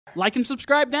Like and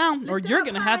subscribe now, or you're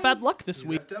gonna have bad luck this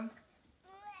week.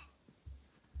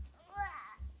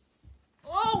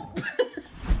 Oh!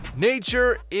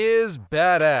 Nature is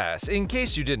badass, in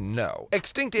case you didn't know.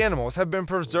 Extinct animals have been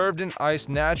preserved in ice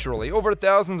naturally over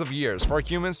thousands of years for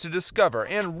humans to discover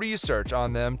and research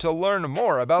on them to learn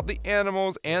more about the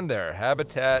animals and their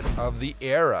habitat of the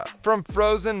era. From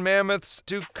frozen mammoths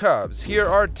to cubs, here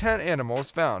are 10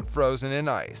 animals found frozen in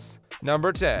ice.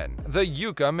 Number 10. The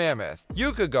Yucca Mammoth.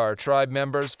 Yukagir tribe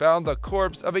members found the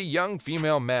corpse of a young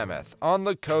female mammoth on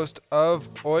the coast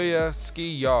of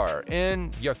Oyasky Yar in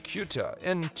Yakutia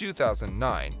in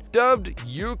 2009. Dubbed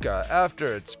Yucca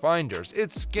after its finders,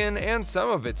 its skin and some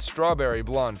of its strawberry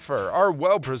blonde fur are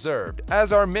well preserved,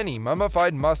 as are many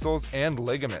mummified muscles and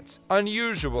ligaments.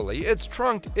 Unusually, its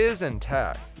trunk is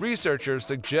intact. Researchers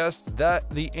suggest that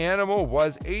the animal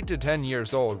was 8 to 10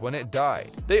 years old when it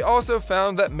died. They also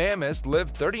found that mammoths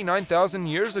lived 39,000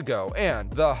 years ago,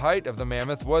 and the height of the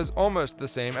mammoth was almost the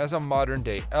same as a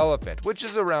modern-day elephant, which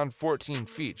is around 14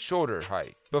 feet shoulder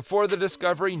height. Before the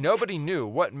discovery, nobody knew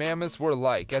what mammoths were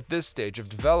like at this stage of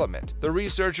development. The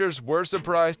researchers were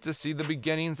surprised to see the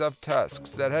beginnings of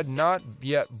tusks that had not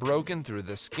yet broken through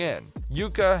the skin.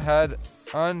 Yucca had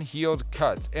unhealed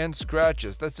cuts and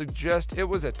scratches that suggest it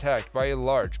was attacked by a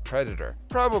large predator,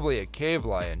 probably a cave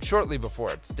lion, shortly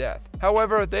before its death.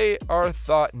 However, they are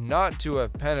thought not to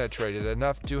have penetrated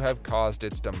enough to have caused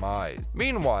its demise.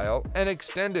 Meanwhile, an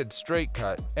extended straight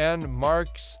cut and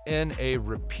marks in a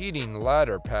repeating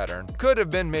ladder pattern could have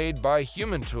been made by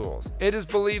human tools. It is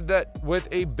believed that with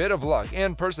a bit of luck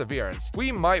and perseverance,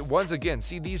 we might once again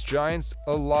see these giants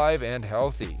alive and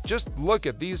healthy. Just look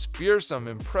at these fearsome,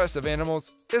 impressive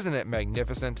animals. Isn't it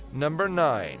magnificent? Number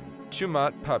 9.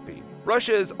 Tumat Puppy.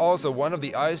 Russia is also one of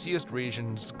the iciest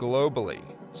regions globally,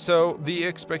 so the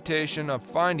expectation of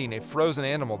finding a frozen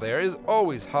animal there is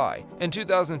always high. In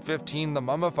 2015, the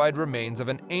mummified remains of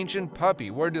an ancient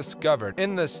puppy were discovered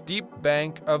in the steep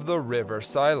bank of the river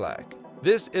Silak.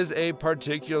 This is a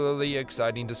particularly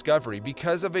exciting discovery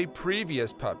because of a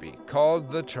previous puppy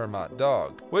called the Termot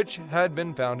dog, which had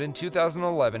been found in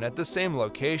 2011 at the same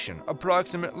location,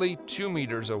 approximately 2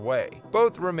 meters away.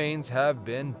 Both remains have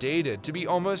been dated to be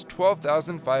almost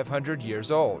 12,500 years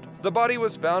old. The body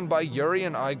was found by Yuri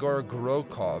and Igor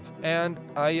Grokov and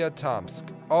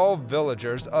Ayatomsk, all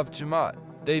villagers of Tumat.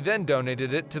 They then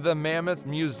donated it to the Mammoth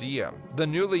Museum. The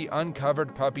newly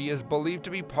uncovered puppy is believed to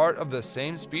be part of the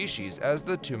same species as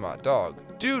the Tumat dog.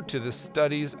 Due to the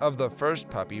studies of the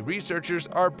first puppy, researchers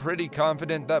are pretty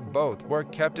confident that both were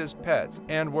kept as pets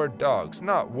and were dogs,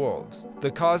 not wolves.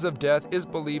 The cause of death is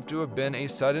believed to have been a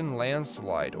sudden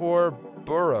landslide or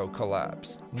burrow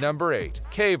collapse. Number 8.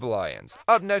 Cave lions.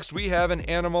 Up next, we have an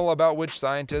animal about which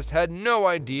scientists had no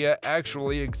idea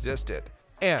actually existed.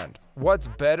 And what's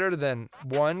better than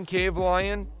one cave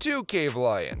lion? 2 cave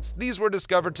lions. These were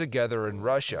discovered together in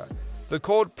Russia. The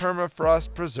cold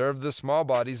permafrost preserved the small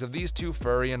bodies of these 2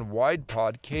 furry and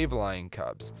wide-pawed cave lion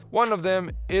cubs. One of them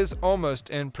is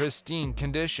almost in pristine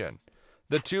condition.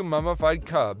 The 2 mummified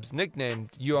cubs,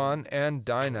 nicknamed Yuan and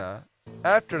Dina,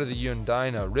 after the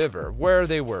Undina River, where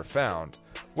they were found,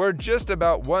 were just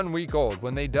about 1 week old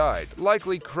when they died,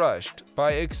 likely crushed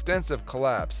by extensive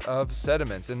collapse of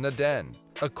sediments in the den,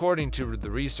 according to the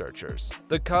researchers.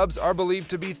 The cubs are believed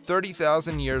to be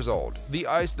 30,000 years old. The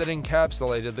ice that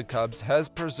encapsulated the cubs has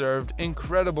preserved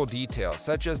incredible detail,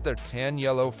 such as their tan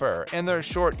yellow fur and their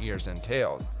short ears and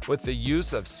tails. With the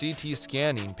use of CT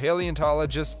scanning,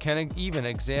 paleontologists can even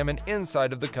examine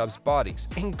inside of the cubs' bodies.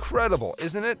 Incredible,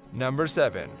 isn't it? Number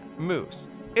 7. Moose.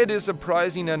 It is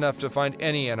surprising enough to find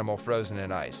any animal frozen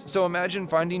in ice, so imagine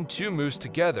finding 2 moose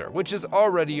together, which is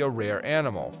already a rare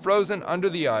animal, frozen under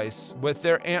the ice with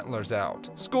their antlers out.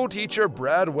 School teacher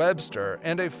Brad Webster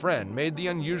and a friend made the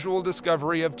unusual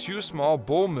discovery of 2 small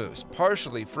bull moose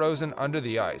partially frozen under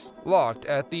the ice, locked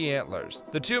at the antlers.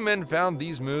 The 2 men found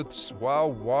these moose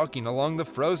while walking along the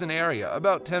frozen area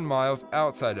about 10 miles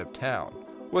outside of town.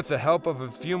 With the help of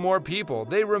a few more people,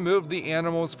 they removed the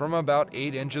animals from about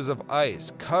 8 inches of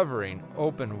ice, covering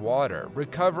open water,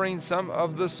 recovering some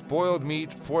of the spoiled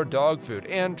meat for dog food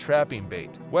and trapping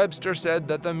bait. Webster said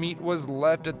that the meat was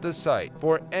left at the site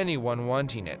for anyone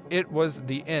wanting it. It was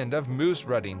the end of moose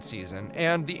rutting season,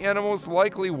 and the animals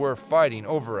likely were fighting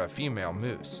over a female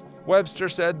moose. Webster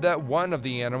said that one of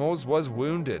the animals was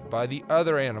wounded by the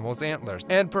other animal's antlers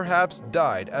and perhaps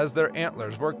died as their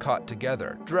antlers were caught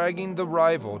together, dragging the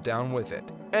rival down with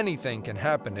it. Anything can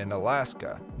happen in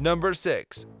Alaska. Number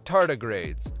 6.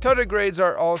 Tardigrades. Tardigrades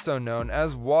are also known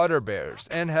as water bears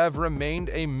and have remained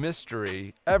a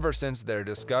mystery ever since their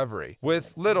discovery,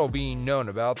 with little being known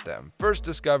about them. First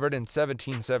discovered in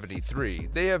 1773,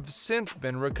 they have since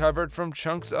been recovered from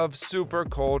chunks of super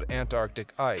cold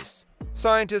Antarctic ice.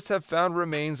 Scientists have found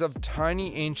remains of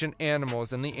tiny ancient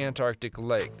animals in the Antarctic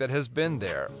lake that has been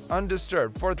there,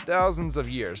 undisturbed for thousands of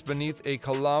years beneath a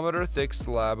kilometer-thick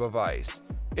slab of ice.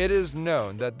 It is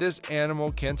known that this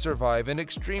animal can survive in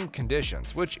extreme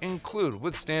conditions, which include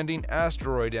withstanding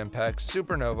asteroid impacts,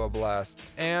 supernova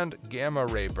blasts, and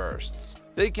gamma-ray bursts.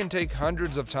 They can take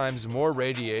hundreds of times more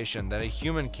radiation than a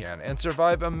human can and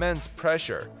survive immense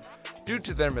pressure. Due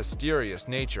to their mysterious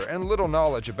nature and little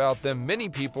knowledge about them, many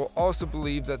people also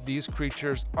believe that these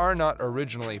creatures are not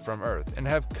originally from Earth and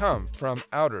have come from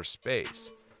outer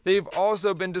space. They've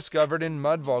also been discovered in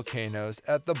mud volcanoes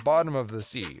at the bottom of the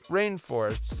sea,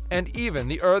 rainforests, and even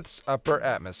the Earth's upper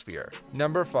atmosphere.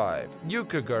 Number 5.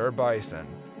 Yukagur bison.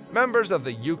 Members of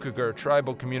the Yukagur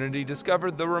tribal community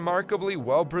discovered the remarkably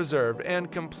well-preserved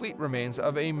and complete remains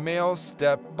of a male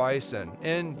steppe bison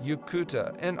in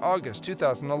Yukuta in August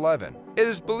 2011. It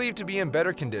is believed to be in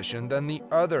better condition than the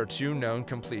other two known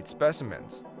complete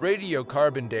specimens.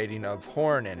 Radiocarbon dating of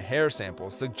horn and hair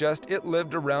samples suggest it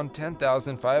lived around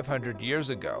 10,500 years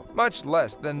ago, much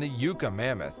less than the Yucca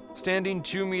mammoth, standing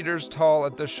 2 meters tall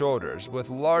at the shoulders with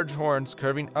large horns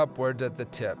curving upward at the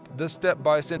tip. The steppe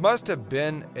bison must have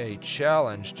been a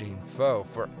challenging foe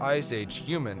for Ice Age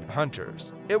human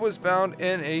hunters. It was found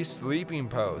in a sleeping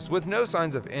pose with no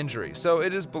signs of injury, so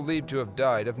it is believed to have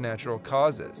died of natural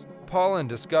causes. Pollen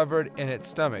discovered in its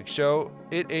stomach show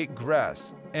it ate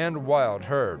grass and wild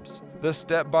herbs. The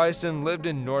steppe bison lived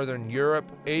in northern Europe,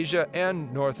 Asia,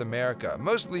 and North America,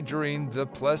 mostly during the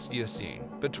Pleistocene,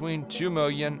 between 2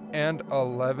 million and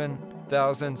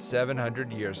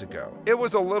 11,700 years ago. It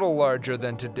was a little larger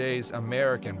than today's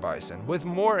American bison, with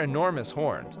more enormous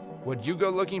horns. Would you go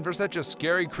looking for such a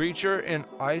scary creature in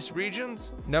ice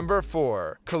regions? Number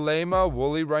 4. Kolyma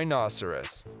woolly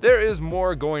rhinoceros. There is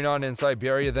more going on in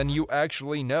Siberia than you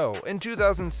actually know. In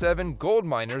 2007, gold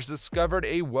miners discovered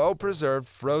a well-preserved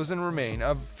frozen remain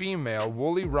of female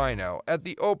woolly rhino at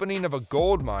the opening of a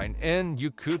gold mine in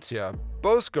Yakutia.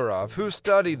 Boskarov, who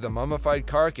studied the mummified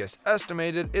carcass,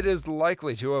 estimated it is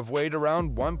likely to have weighed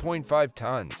around 1.5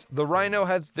 tons. The rhino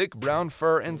had thick brown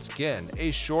fur and skin,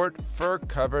 a short,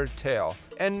 fur-covered tail,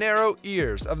 and narrow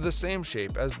ears of the same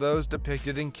shape as those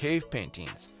depicted in cave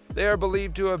paintings. They are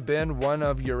believed to have been one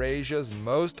of Eurasia's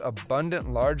most abundant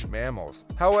large mammals.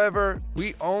 However,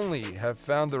 we only have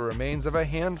found the remains of a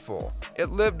handful.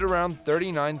 It lived around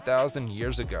 39,000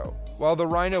 years ago. While the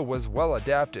rhino was well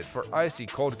adapted for icy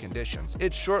cold conditions,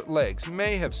 its short legs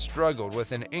may have struggled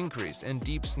with an increase in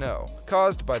deep snow,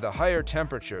 caused by the higher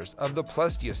temperatures of the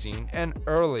Pleistocene and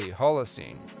early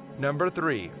Holocene. Number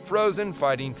 3. Frozen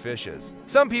fighting fishes.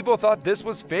 Some people thought this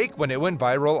was fake when it went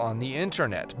viral on the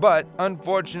internet, but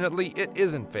unfortunately it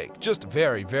isn't fake, just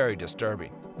very, very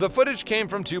disturbing. The footage came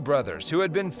from two brothers who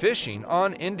had been fishing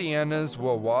on Indiana's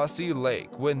Wawasee Lake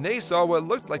when they saw what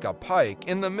looked like a pike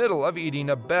in the middle of eating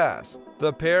a bass.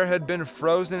 The pair had been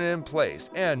frozen in place,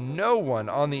 and no one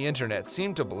on the internet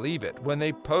seemed to believe it when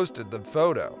they posted the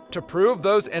photo. To prove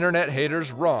those internet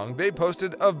haters wrong, they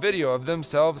posted a video of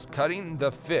themselves cutting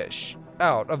the fish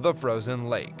out of the frozen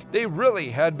lake. They really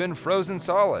had been frozen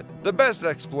solid. The best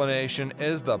explanation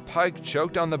is the pike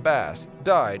choked on the bass,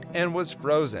 died, and was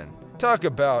frozen. Talk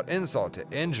about insult to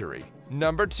injury.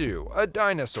 Number 2. A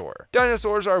dinosaur.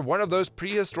 Dinosaurs are one of those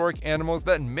prehistoric animals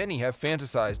that many have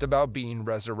fantasized about being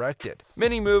resurrected.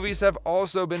 Many movies have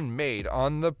also been made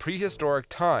on the prehistoric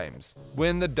times,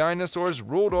 when the dinosaurs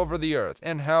ruled over the earth,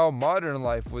 and how modern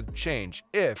life would change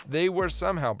if they were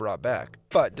somehow brought back.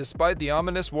 But despite the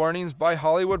ominous warnings by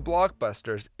Hollywood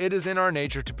blockbusters, it is in our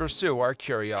nature to pursue our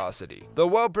curiosity. The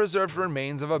well-preserved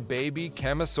remains of a baby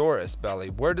Camosaurus belly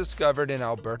were discovered in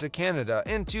Alberta, Canada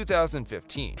in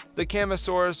 2015. The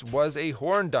Camosaurus was a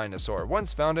horned dinosaur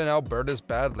once found in Alberta's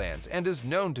Badlands and is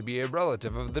known to be a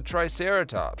relative of the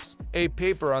Triceratops. A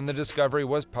paper on the discovery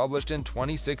was published in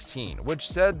 2016, which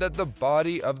said that the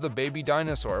body of the baby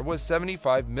dinosaur was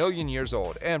 75 million years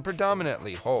old and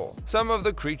predominantly whole. Some of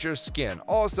the creature's skin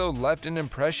also left an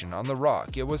impression on the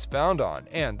rock it was found on,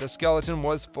 and the skeleton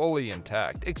was fully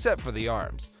intact except for the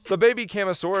arms. The baby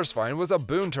Camosaurus find was a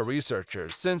boon to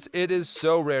researchers, since it is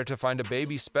so rare to find a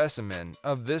baby specimen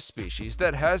of this species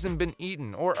that hasn't been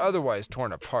eaten or otherwise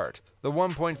torn apart. The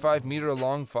 1.5 meter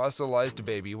long fossilized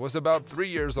baby was about 3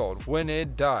 years old when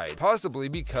it died, possibly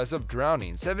because of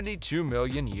drowning 72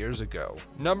 million years ago.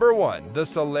 Number 1. The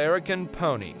Salarican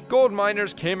pony. Gold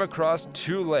miners came across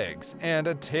 2 legs and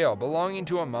a tail belonging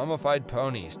to a mummified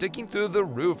pony sticking through the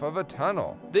roof of a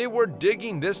tunnel. They were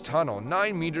digging this tunnel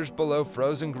 9 meters below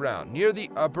frozen ground near the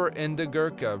upper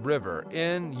Indigirka River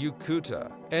in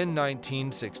Yakutia in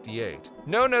 1968.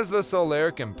 Known as the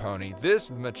Salarican pony, this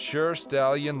mature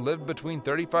stallion lived between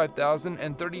 35,000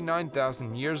 and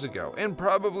 39,000 years ago and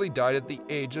probably died at the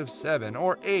age of 7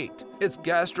 or 8. Its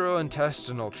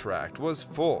gastrointestinal tract was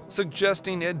full,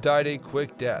 suggesting it died a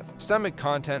quick death. Stomach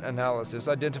content analysis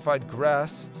identified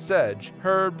grass, sedge,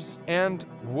 herbs, and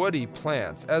woody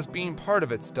plants as being part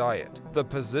of its diet. The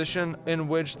position in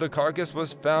which the carcass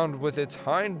was found with its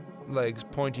hind legs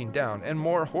pointing down and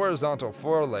more horizontal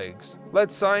forelegs led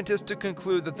scientists to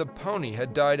conclude that the pony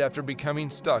had died after becoming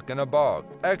stuck in a bog.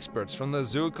 Experts from the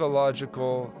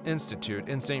Zoological Institute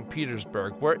in St.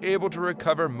 Petersburg were able to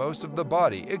recover most of the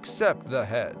body except the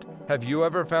head. Have you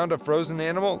ever found a frozen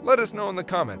animal? Let us know in the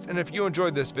comments, and if you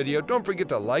enjoyed this video, don't forget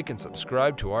to like and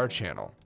subscribe to our channel.